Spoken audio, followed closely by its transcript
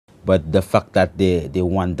but the fact that they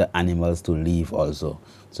want the animals to live also.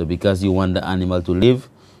 So because you want the animal to live,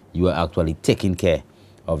 you are actually taking care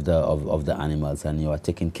of the animals, and you are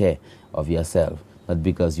taking care of yourself. Not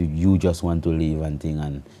because you just want to live and thing,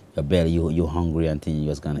 and your belly you're hungry and thing,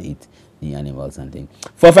 you're just gonna eat the animals and thing.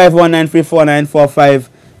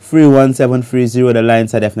 4519349453173. The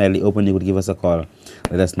lines are definitely open. You could give us a call.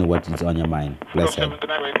 Let us know what is on your mind. Bless you.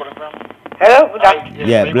 Hello, good afternoon.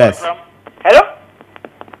 Yeah, bless. Hello?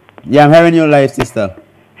 Yeah, I'm hearing you live, sister.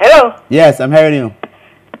 Hello? Yes, I'm hearing you.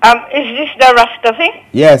 Is this the Rasta thing?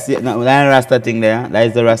 Yes, yeah, no, that Rasta thing there. That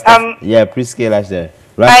is the Rasta. Yeah, Priest Kailash there.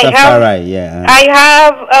 Rastafari, yeah. I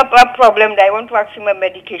have a problem that I want to ask him a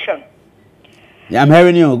medication. Yeah, I'm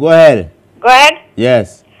hearing you. Go ahead. Go ahead.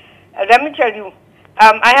 Yes. Let me tell you.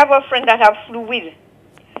 I have a friend that have fluid.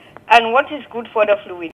 And what is good for the fluid?